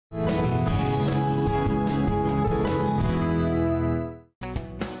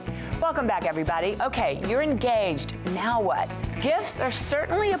Welcome back, everybody. Okay, you're engaged. Now what? Gifts are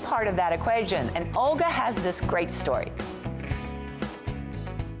certainly a part of that equation, and Olga has this great story.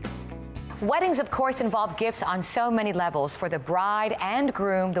 Weddings, of course, involve gifts on so many levels. For the bride and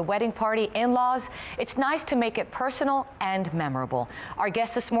groom, the wedding party, in-laws, it's nice to make it personal and memorable. Our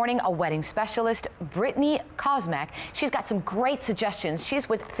guest this morning, a wedding specialist, Brittany Dietrick. She's got some great suggestions. She's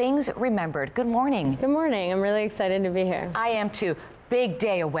with Things Remembered. Good morning. Good morning. I'm really excited to be here. I am too. Big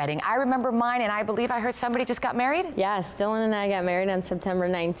day of wedding. I remember mine, and I believe I heard somebody just got married? Yes, Dylan and I got married on September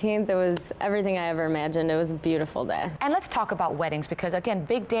 19th. It was everything I ever imagined. It was a beautiful day. And let's talk about weddings, because again,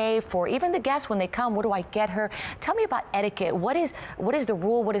 big day for even the guests when they come. What do I get her? Tell me about etiquette. What is the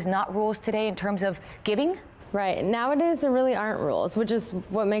rule? What is not rules today in terms of giving? Right. Nowadays, there really aren't rules, which is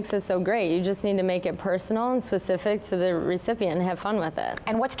what makes it so great. You just need to make it personal and specific to the recipient and have fun with it.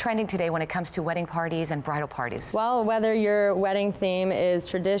 And what's trending today when it comes to wedding parties and bridal parties? Well, whether your wedding theme is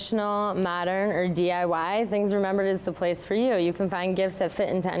traditional, modern, or DIY, Things Remembered is the place for you. You can find gifts that fit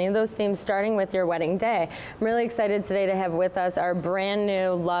into any of those themes, starting with your wedding day. I'm really excited today to have with us our brand new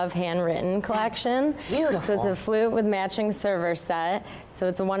Love Handwritten collection. That's beautiful. So it's a flute with matching server set. So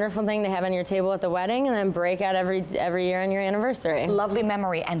it's a wonderful thing to have on your table at the wedding, and then break out every year on your anniversary. Lovely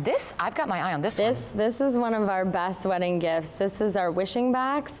memory. And this, I've got my eye on this one. This is one of our best wedding gifts. This is our wishing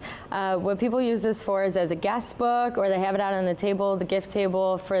box. What people use this for is as a guest book, or they have it out on the table, the gift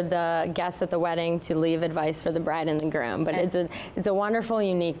table, for the guests at the wedding to leave advice for the bride and the groom. But it's a wonderful,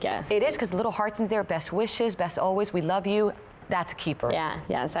 unique gift. It is, because the little hearts in there, best wishes, best always, we love you. That's a keeper. Yeah,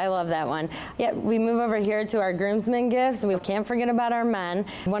 yes, I love that one. Yeah, we move over here to our groomsmen gifts. We can't forget about our men.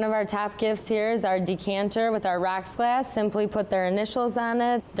 One of our top gifts here is our decanter with our rocks glass. Simply put their initials on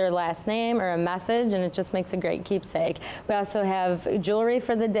it, their last name, or a message, and it just makes a great keepsake. We also have jewelry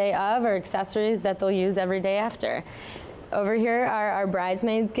for the day of, or accessories that they'll use every day after. Over here are our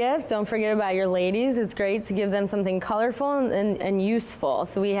bridesmaids gift. Don't forget about your ladies. It's great to give them something colorful and useful.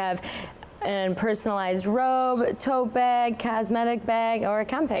 So we have a personalized robe, tote bag, cosmetic bag, or a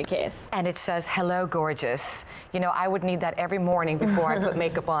compact case. And it says, "Hello, gorgeous." You know, I would need that every morning before I put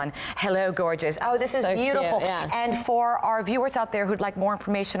makeup on. Hello, gorgeous. Oh, this is so beautiful. Cute, yeah. And for our viewers out there who'd like more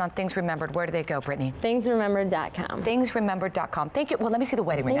information on Things Remembered, where do they go, Brittany? ThingsRemembered.com. ThingsRemembered.com. Thank you. Well, let me see the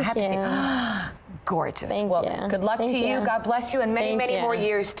wedding ring. I have to see. Gorgeous. Thank you. Good luck to you. God bless you, and many, many more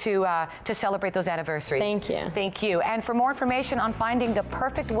years to celebrate those anniversaries. Thank you. Thank you. And for more information on finding the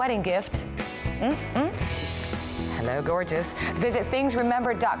perfect wedding gift, hello, gorgeous, visit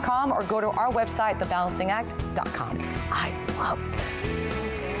thingsremembered.com or go to our website, thebalancingact.com. I love this.